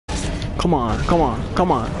Come on, come on,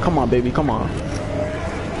 come on, come on, baby, come on.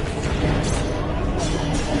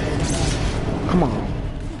 Come on.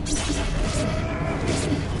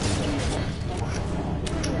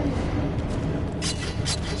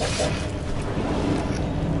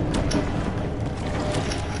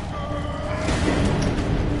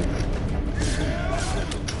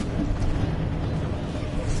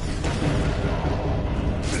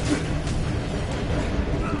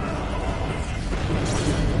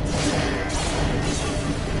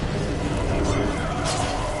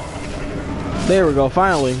 There we go,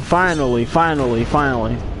 finally, finally, finally,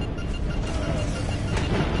 finally.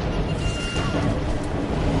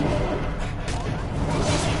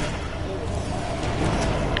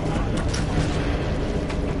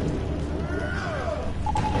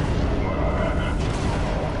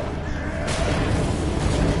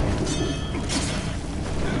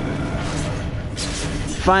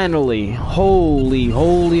 Finally, holy,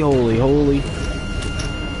 holy, holy, holy.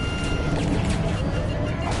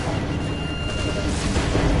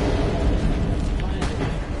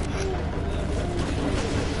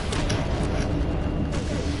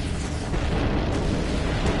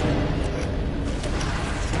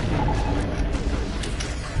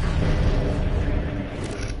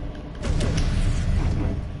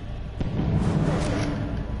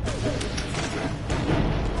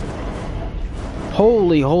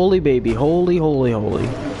 Holy, holy baby, holy, holy, holy.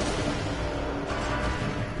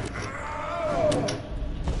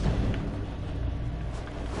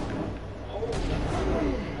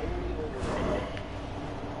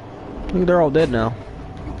 I think they're all dead now.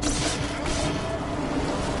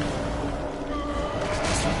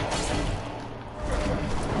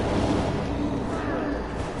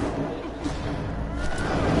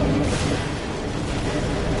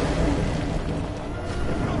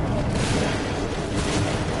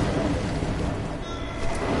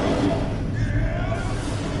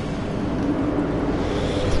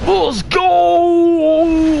 Let's go!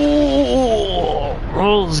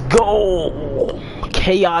 Let's go!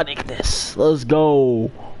 Chaoticness. Let's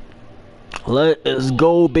go. Let us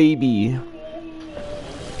go, baby.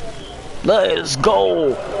 Let's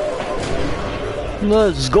go.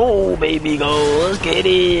 Let's go, baby, go. Let's get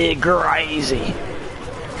it crazy.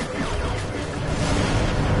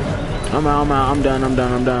 I'm out, I'm done, I'm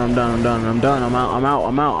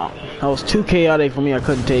out. That was too chaotic for me. I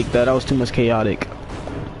couldn't take that. That was too much chaotic.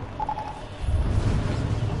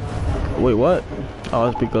 Wait, what? Oh,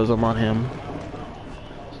 it's because I'm on him.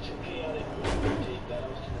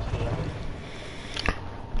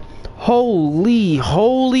 Holy,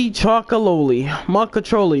 holy chocololi,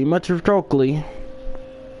 macacholi, matricoli.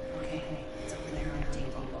 Okay, it's over there on the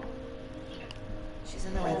table. She's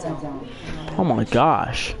in the red zone. Oh my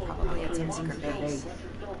gosh. Probably at some secret base.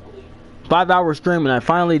 5-hour stream and I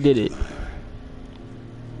finally did it.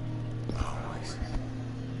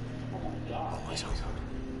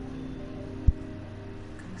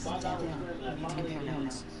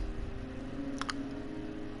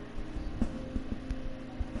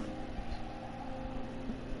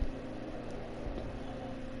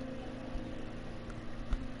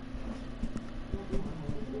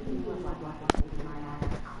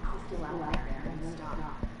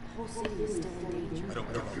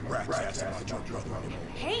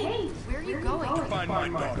 Hey, where are you going?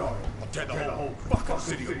 Find my daughter. I'll tear the whole fucking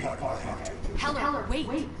city apart if I have to. Heller, wait,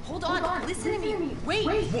 hold on, listen to me. Wait.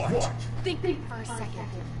 What? Think for a second.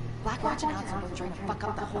 Blackwatch and Alex are both trying to fuck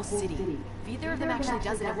up the whole city. If either of them actually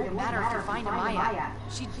does it, it won't matter if you find Maya.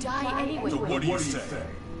 She'd die anyway. So what do you say?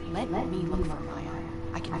 Let me look for Maya.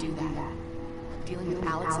 I can do that. Dealing with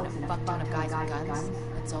Alex and a fuck ton of guys with guns,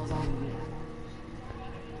 that's all on me.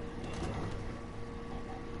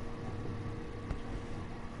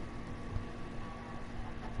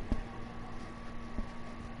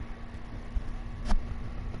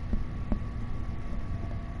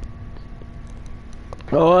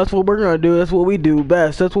 Oh, that's what we're gonna do. That's what we do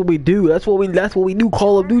best. That's what we do. That's what we do.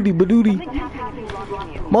 Call of Duty, badooty.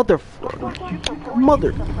 Mother.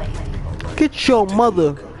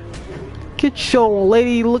 Get your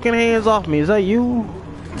lady looking hands off me. Is that you?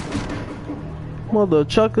 Mother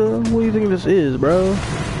chucker. What do you think this is, bro?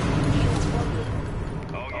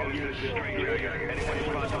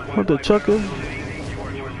 Mother chucker.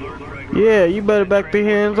 Yeah, you better back the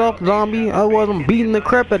hands off, zombie. Otherwise, I'm beating the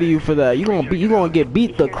crap out of you for that. You gonna get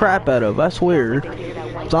beat the crap out of. I swear.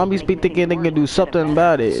 Zombies be thinking they can do something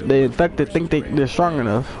about it. The infected think they're strong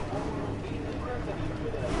enough.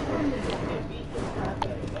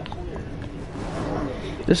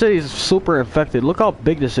 This city is super infected. Look how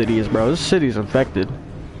big this city is, bro. This city's infected.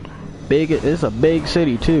 Big. It's a big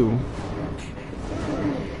city too.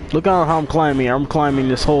 Look at how I'm climbing. I'm climbing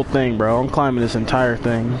this whole thing, bro. I'm climbing this entire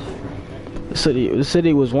thing. The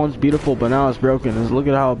city was once beautiful, but now it's broken. Look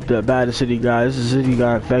at how bad the city got. This city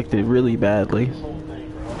got affected really badly.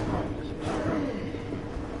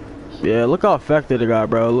 Yeah, look how affected it got,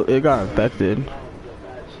 bro. It got infected.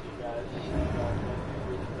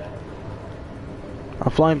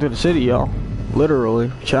 I'm flying through the city, y'all.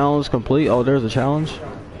 Literally. Challenge complete. Oh, there's a challenge.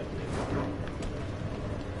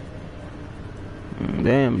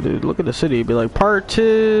 Damn, dude. Look at the city. It'd be like, part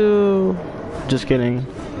 2. Just kidding.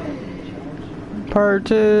 Part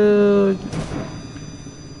 2.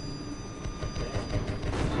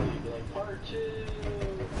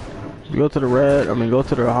 Go to the red. I mean, go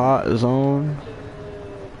to the hot zone.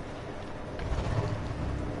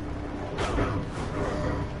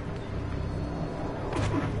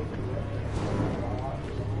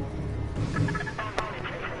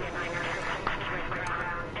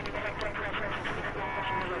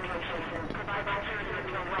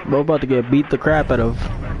 We're about to get beat the crap out of.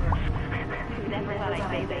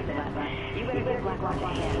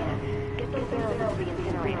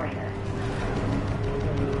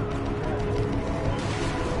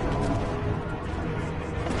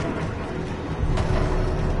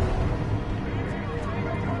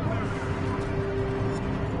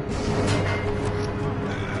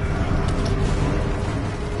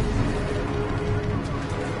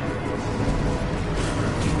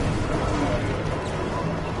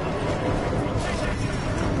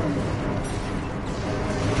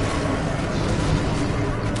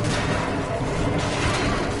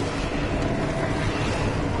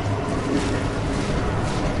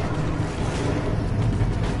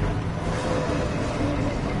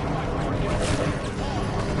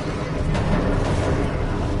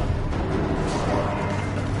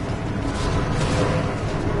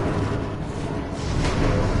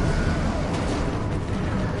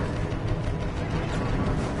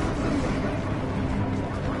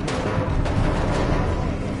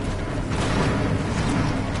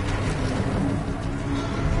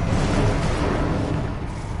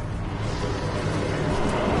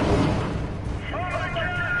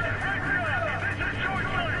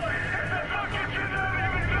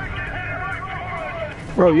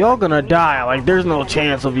 Bro, y'all gonna die. Like, there's no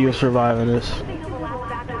chance of you surviving this.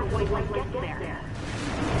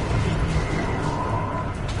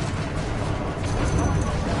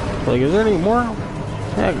 Like, is there any more?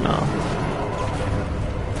 Heck no.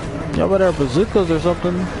 Y'all better have bazookas or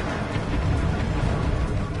something.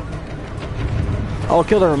 I'll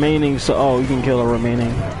kill the remaining, so... Oh, you can kill the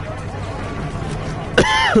remaining.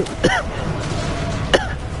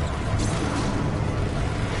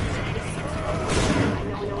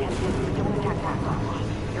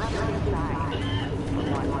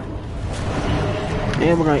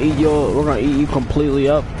 And we're gonna eat you completely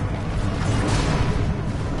up.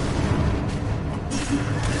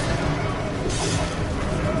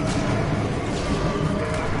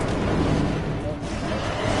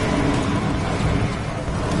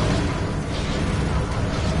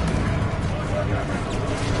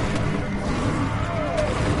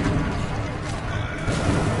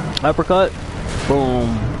 Uppercut.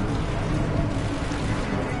 Boom.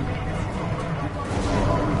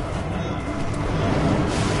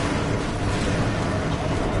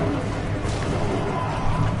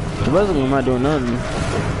 Basically, I'm not doing nothing.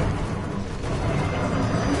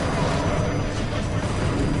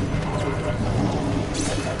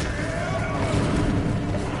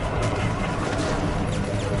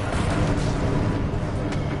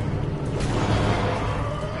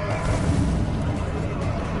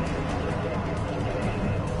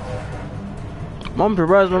 I'm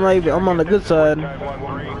surprised I'm on the good side.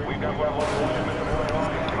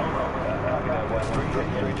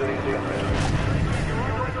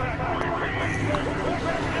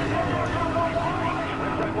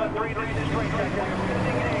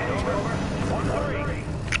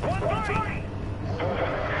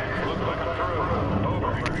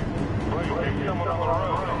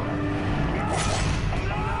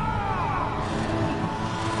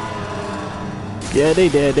 Yeah, they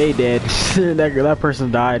did. that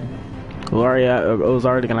person died. It was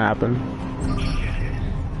already gonna happen.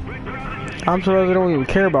 I'm surprised they don't even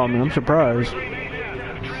care about me. I'm surprised.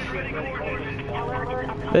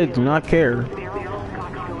 They do not care. Good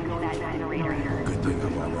thing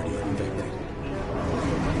I'm already infected.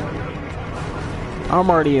 I'm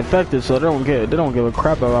already infected, so they don't care. They don't give a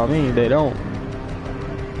crap about me. They don't.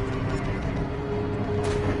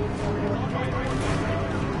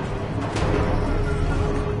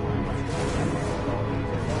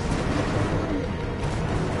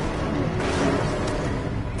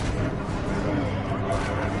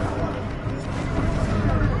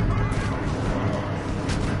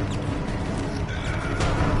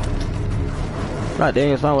 God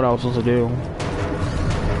dang, it's not what I was supposed to do.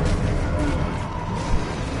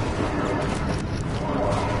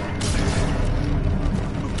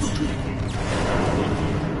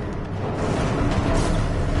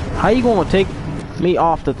 How you gonna take me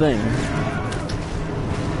off the thing?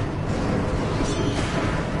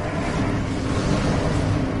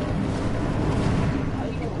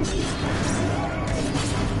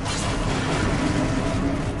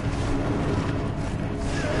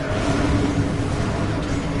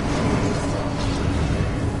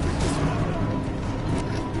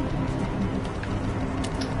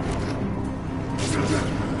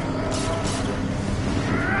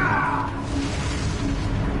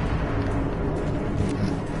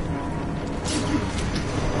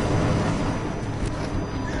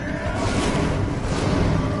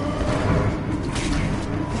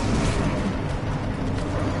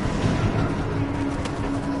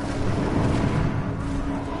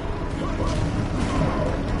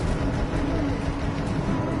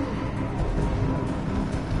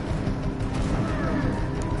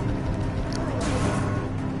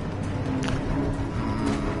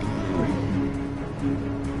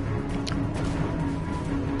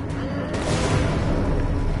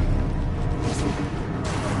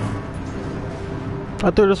 I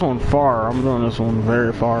threw this one far. I'm doing this one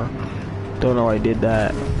very far. Don't know I did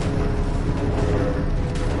that.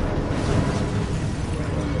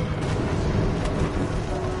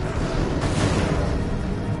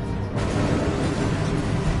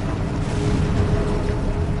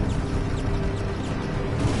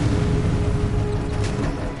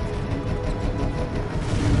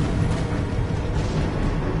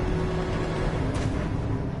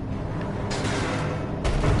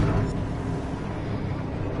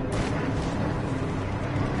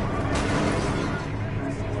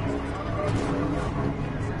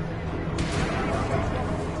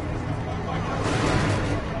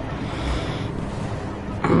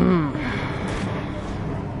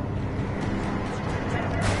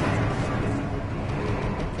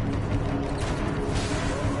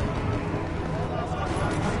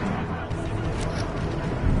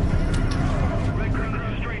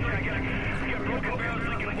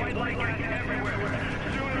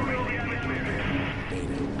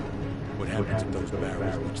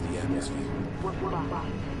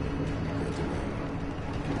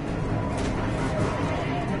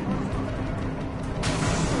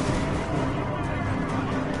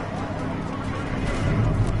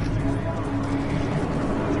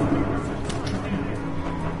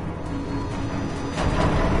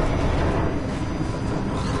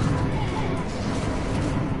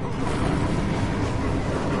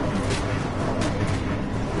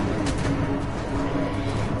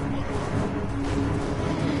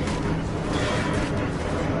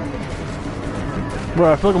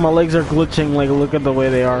 Bro, I feel like my legs are glitching, like, look at the way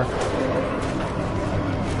they are.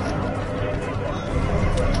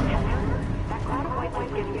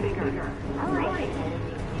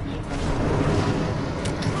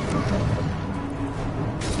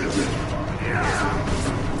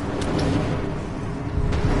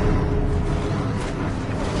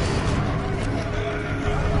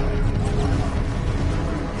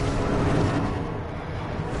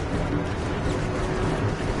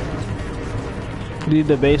 Leave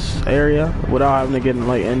the base area without having to get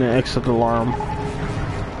like in an exit alarm.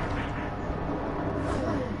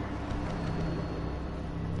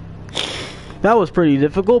 That was pretty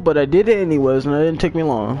difficult, but I did it anyways, and it didn't take me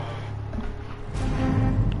long.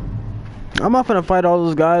 I'm not gonna fight all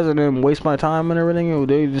those guys and then waste my time and everything.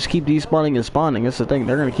 They just keep despawning and spawning. That's the thing.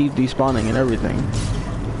 They're gonna keep despawning and everything,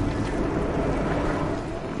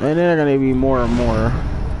 and then they're gonna be more and more.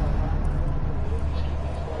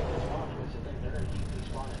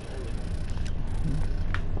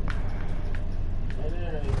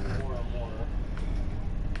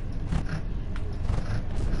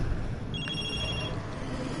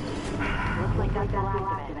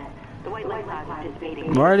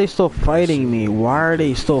 Why are they still fighting me? Why are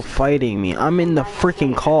they still fighting me? I'm in the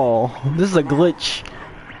freaking call. This is a glitch.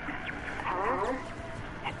 Hello?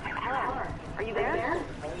 Hello? Are you there?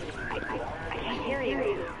 I can't hear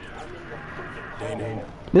you.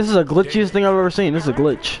 This is the glitchiest thing I've ever seen. This is a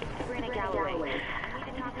glitch.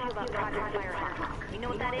 You know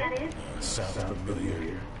what that is? Sounds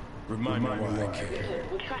familiar. Remind me why I care.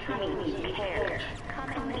 Trust me, care. Come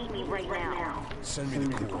and meet me right now. Send me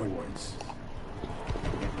the coordinates.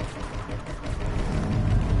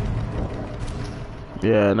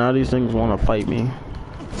 Yeah, now these things want to fight me.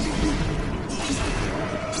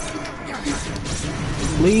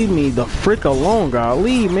 Leave me the frick alone, God.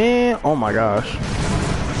 Leave, man. Oh my gosh.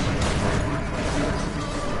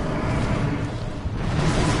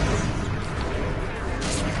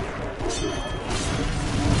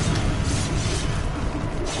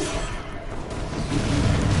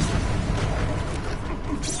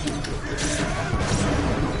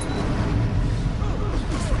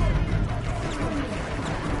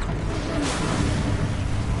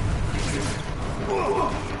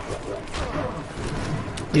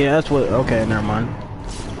 Yeah, that's what. Okay, never mind.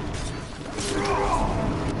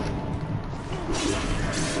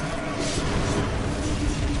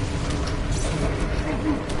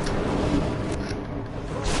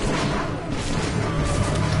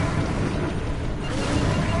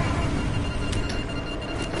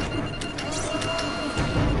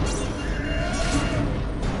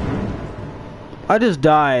 I just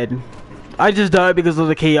died. I just died because of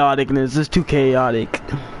the chaoticness. It's too chaotic.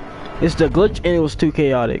 It's the glitch and it was too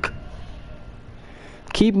chaotic.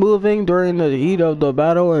 Keep moving during the heat of the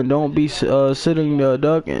battle and don't be sitting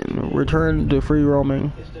duck and return to free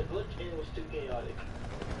roaming.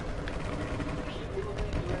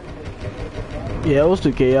 Yeah, it was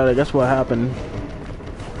too chaotic. That's what happened.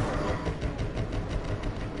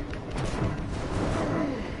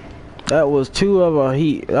 That was 2 of a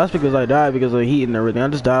heat. That's because I died because of the heat and everything. I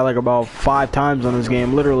just died like about 5 times on this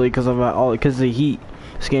game, literally because of all because of the heat.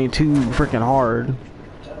 It's getting too freaking hard.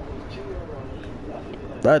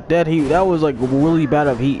 That heat, that was like really bad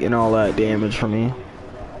of heat and all that damage for me.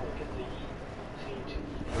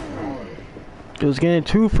 It was getting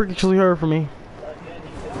too freakishly hard for me.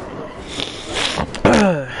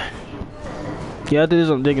 Yeah, after this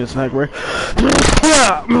I'm taking a snack break.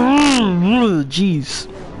 Jeez.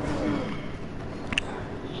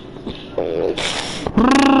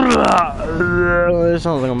 It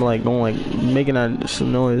sounds like I'm like going like making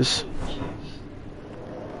some noise.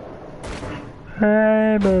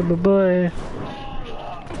 Hey, baby boy.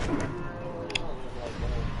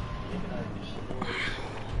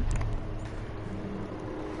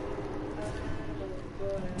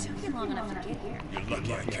 Took you long enough to get here. You're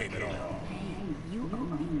lucky I came at all. Hey, you owe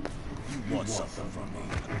me. You want something from me.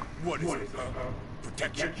 What is it,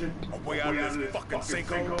 protection? A way out of this fucking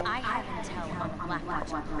sinkhole? I have intel on the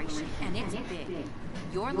Blackwatch operation, and it's big.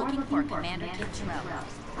 You're looking for Commander Kitchereau.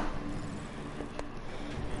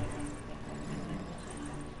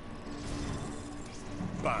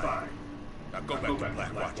 Fine. Now go back to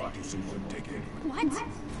Blackwatch and do some more digging. What?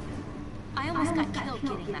 I almost got killed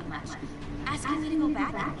getting that much. Asking me to go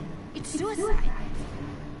back? It's suicide.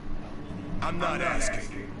 I'm not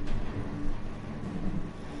asking.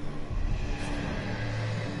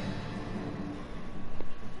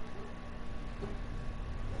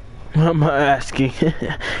 I'm not asking.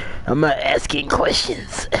 I'm not asking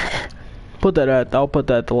questions. Put that at. I'll put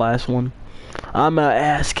that at the last one. I'm not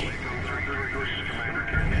asking.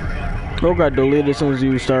 Bro got deleted as soon as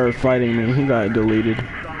you started fighting me. He got deleted.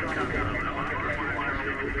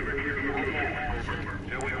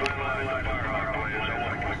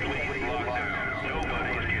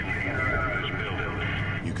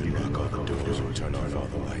 You can lock all the doors or turn off all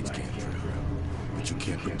the lights came through, but you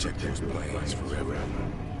can't protect those planes forever.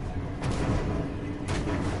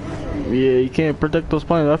 Yeah, you can't protect those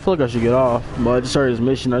planes. I feel like I should get off. But I just started this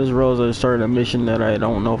mission. I just realized I started a mission that I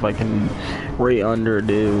don't know if I can rate under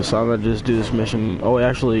do. So I'm gonna just do this mission. Oh,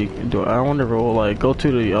 actually, do I wonder if it will like go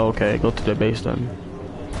to the okay, go to the base then.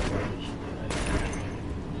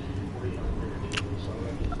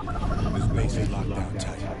 This base is locked down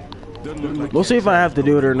tight. Doesn't look like We'll see if I have to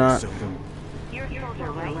do it or not. You're a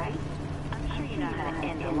soldier, right? I'm sure you know how to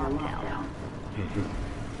end a lockdown.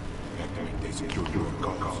 they secure your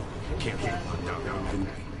calls. Can't be locked down,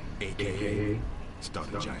 AKA start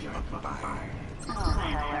a giant up fire. Oh,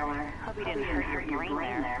 hell. Hope you didn't hurt your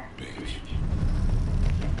brain there. Bitch.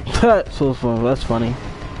 So fun. That's funny.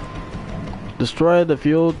 Destroy the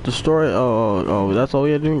fuel. Destroy. Oh. That's all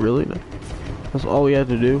we had to do. Really? That's all we had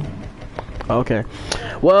to do. Okay.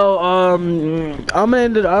 Well, I'm gonna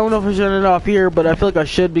end it. I don't know if I should end it off here, but I feel like I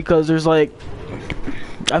should because there's like,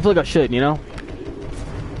 I feel like I should, you know.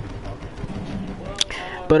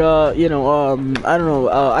 But you know, I don't know.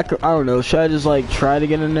 I don't know. Should I just like try to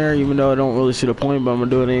get in there, even though I don't really see the point? But I'm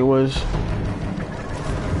gonna do it anyways.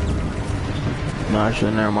 No,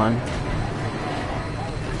 actually, never mind.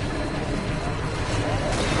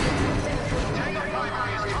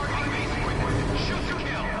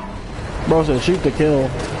 Bro said shoot to kill.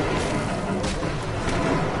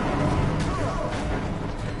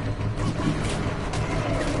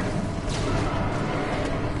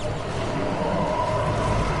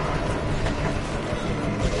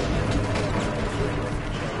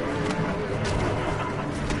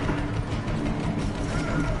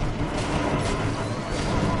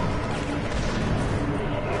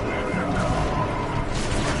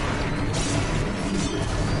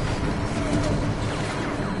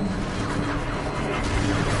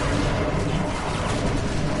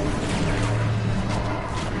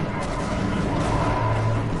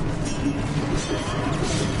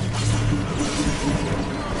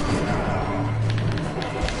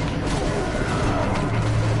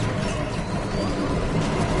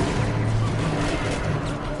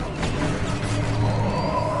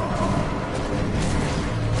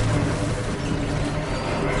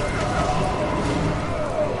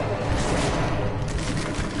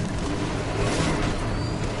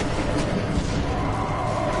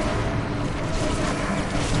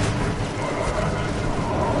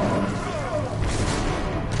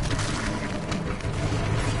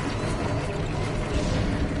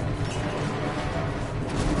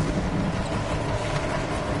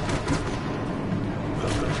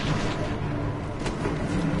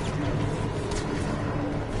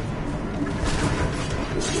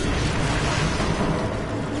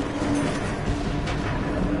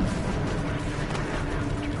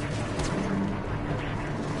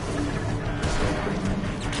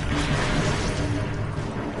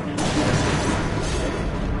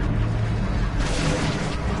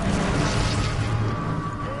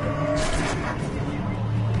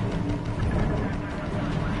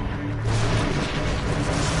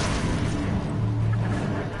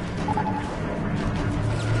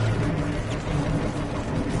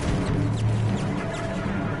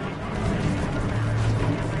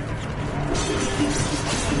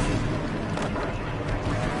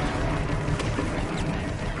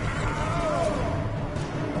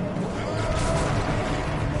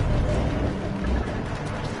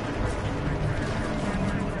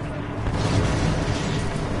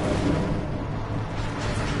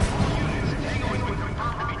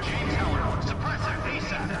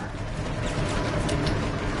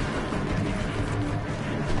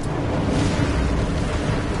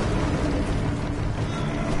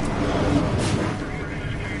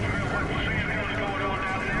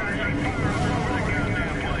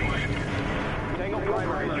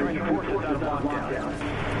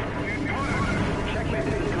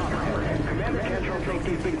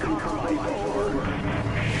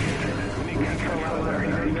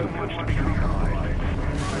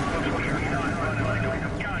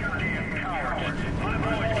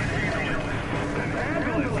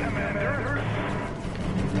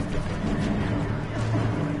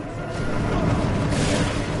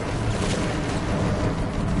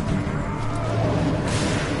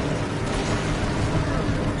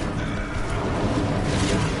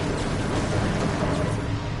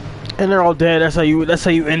 And they're all dead. That's how you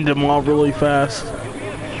end them all really fast.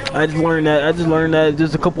 I just learned that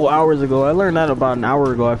just a couple hours ago. I learned that about an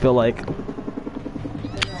hour ago, I feel like.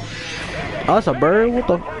 Oh, that's a bird? What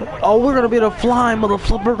the? Oh, we're gonna be the fly,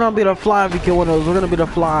 motherfucker. We're gonna be the fly if we kill one of those. We're gonna be the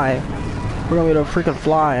fly. We're gonna be the freaking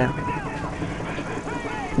fly.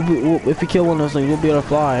 If we kill one of those things, we'll be the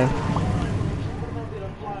fly.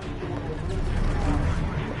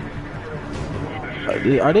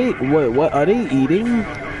 Are they, what, are they eating?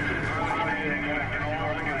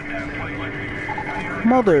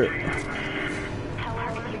 Mother.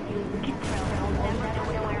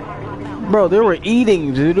 Bro, they were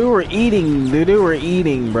eating, dude. They were eating, dude. They were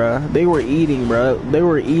eating, bruh. They were eating, bruh. They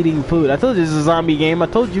were eating food. I told you this is a zombie game. I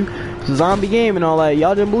told you it's a zombie game and all that.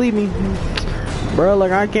 Y'all didn't believe me. Bro,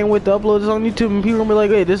 like, I can't wait to upload this on YouTube and people gonna be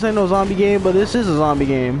like, hey, this ain't no zombie game, but this is a zombie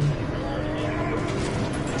game.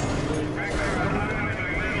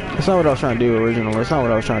 That's not what I was trying to do originally. That's not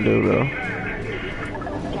what I was trying to do, bro.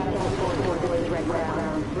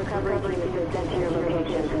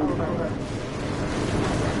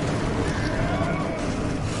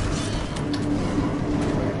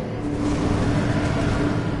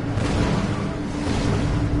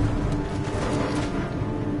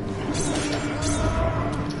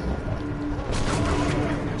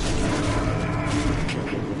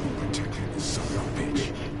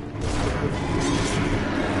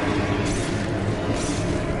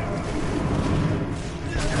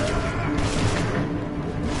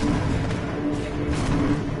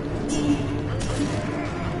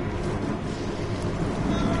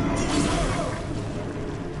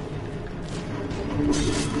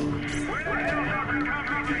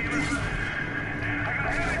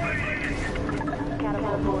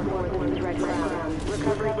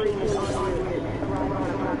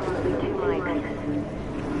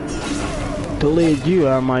 Deleted you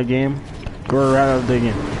out of my game. Go right out of the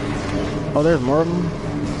game. Oh, there's more of them.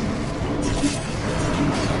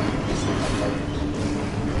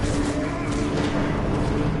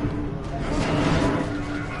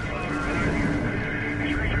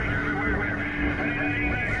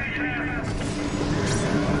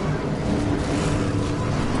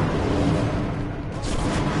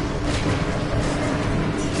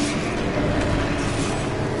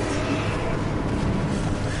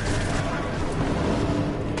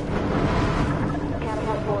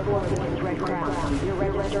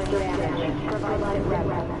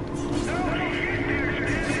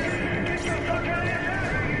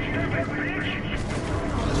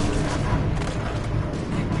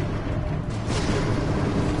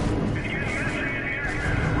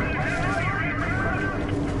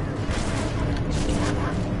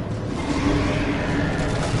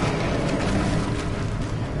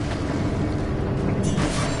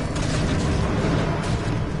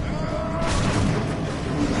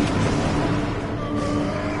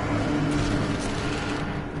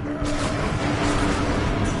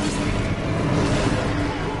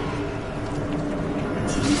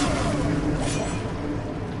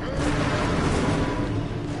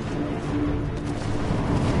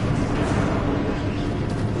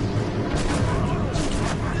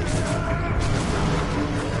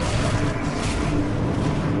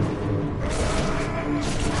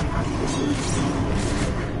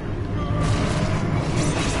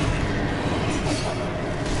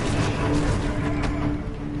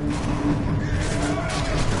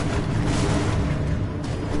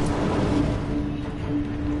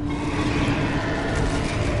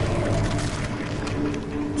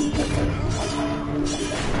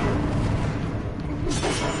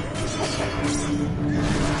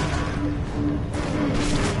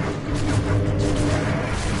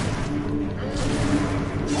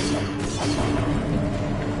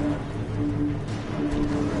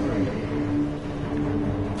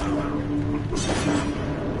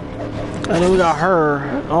 And then we got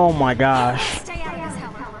her. Oh my gosh. Stay out of this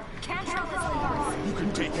hell. Can't help this. You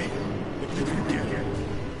can take it. If you can get it.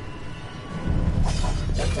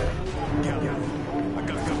 I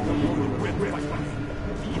gotta go.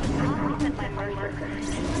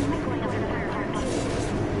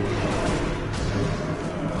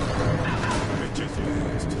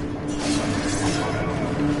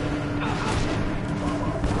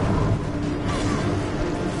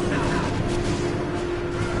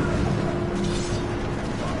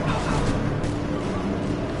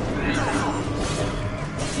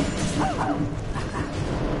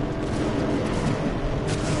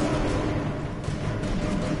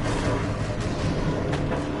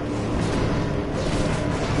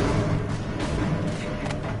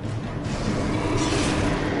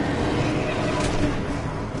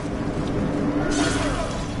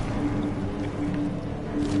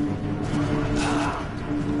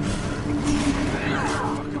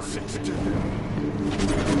 insensitive.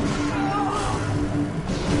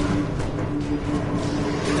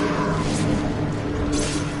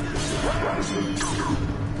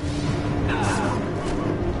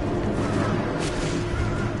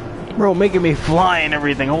 Bro, making me fly and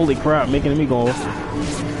everything. Holy crap, making me go.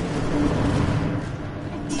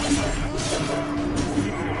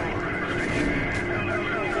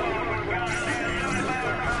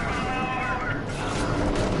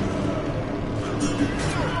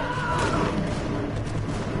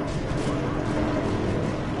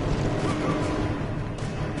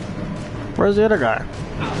 Where's the other guy?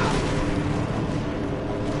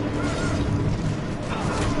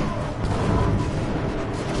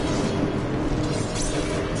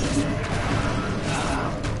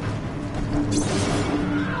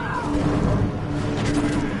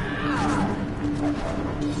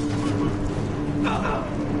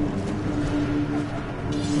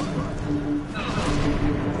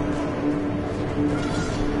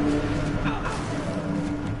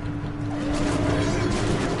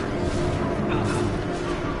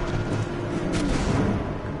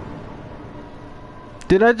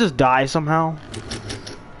 Did I just die somehow?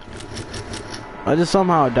 I just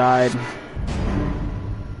somehow died.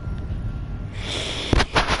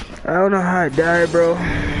 I don't know how I died, bro.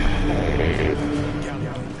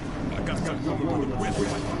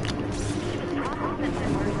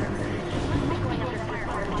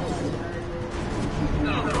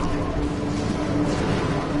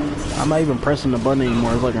 I'm not even pressing the button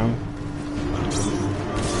anymore. It's like I'm...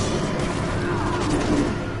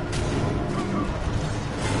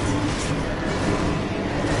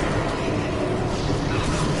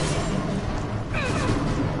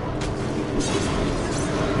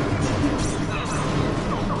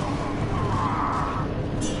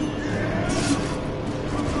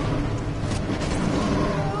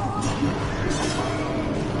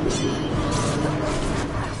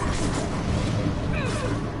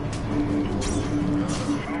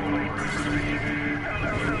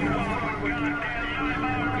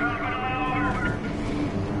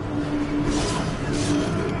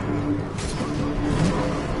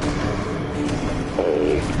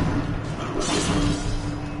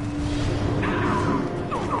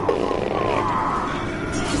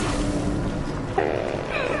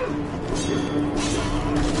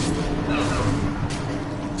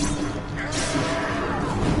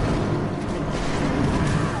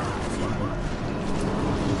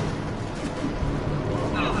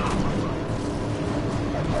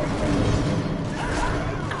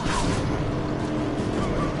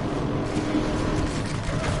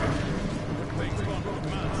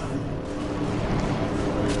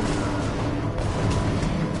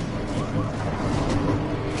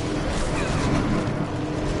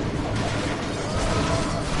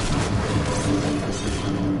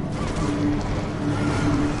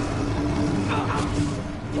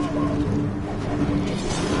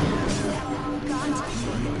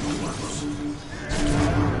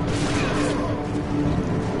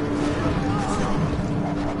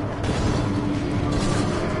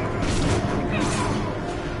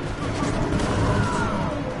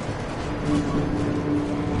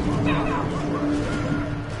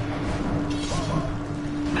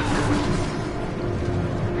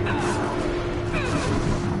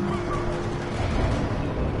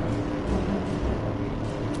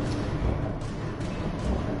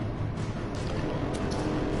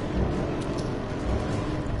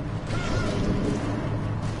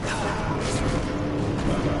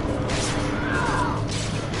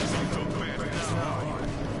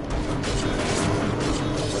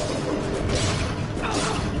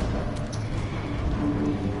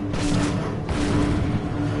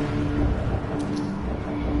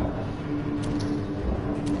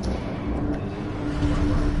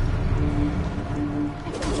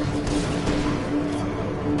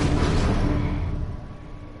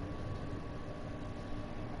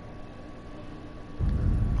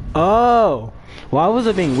 Oh, why was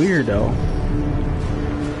it being weird though?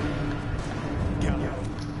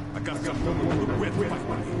 I gotta come with my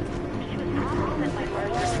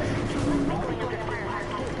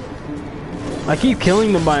I keep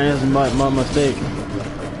killing them by my mistake.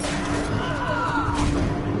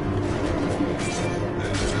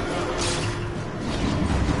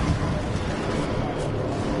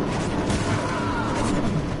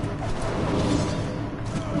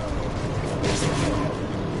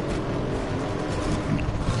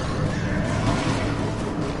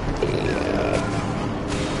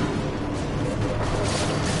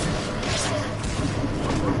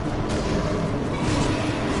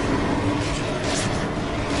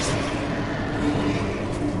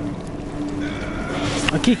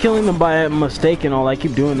 keep killing them by mistake and all. I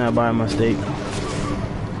keep doing that by mistake.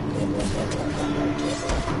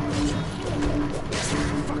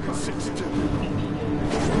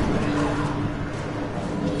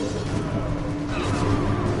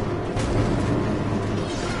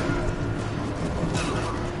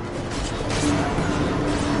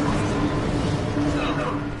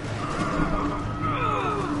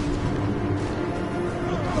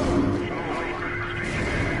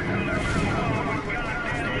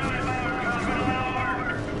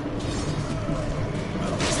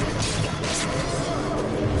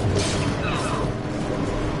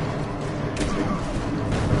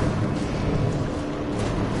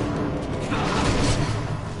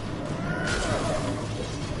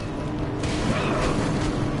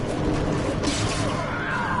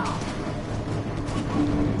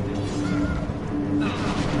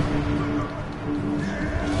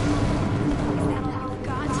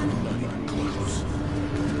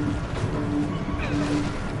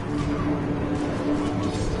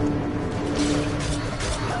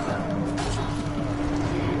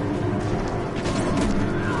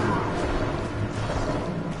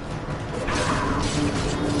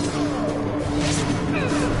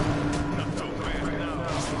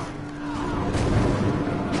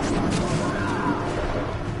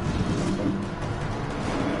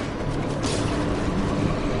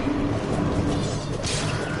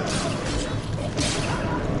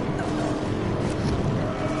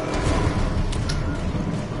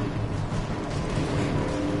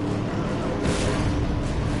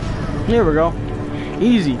 There we go.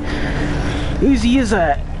 Easy. Easy as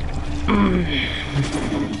that.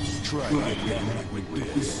 Try it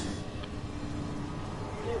with this.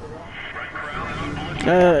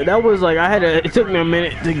 That was like, I had to, it took me a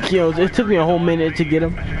minute to kill. It took me a whole minute to get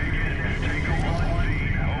him.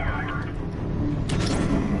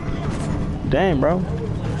 Damn, bro.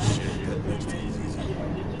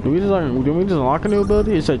 Did we just unlock a new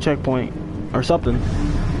ability? It said checkpoint or something.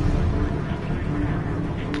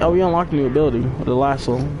 Oh, we unlocked a new ability, the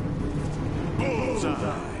lasso.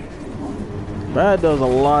 That does a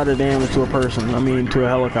lot of damage to a person. I mean, to a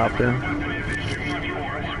helicopter.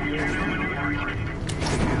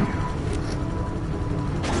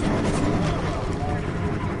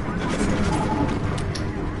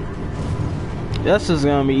 This is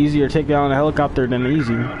gonna be easier to take down a helicopter than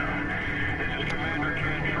easy.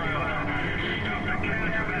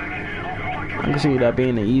 I can see that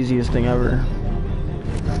being the easiest thing ever.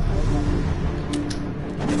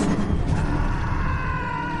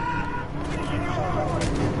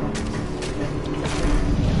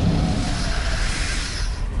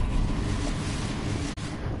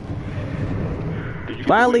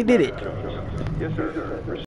 Finally did it.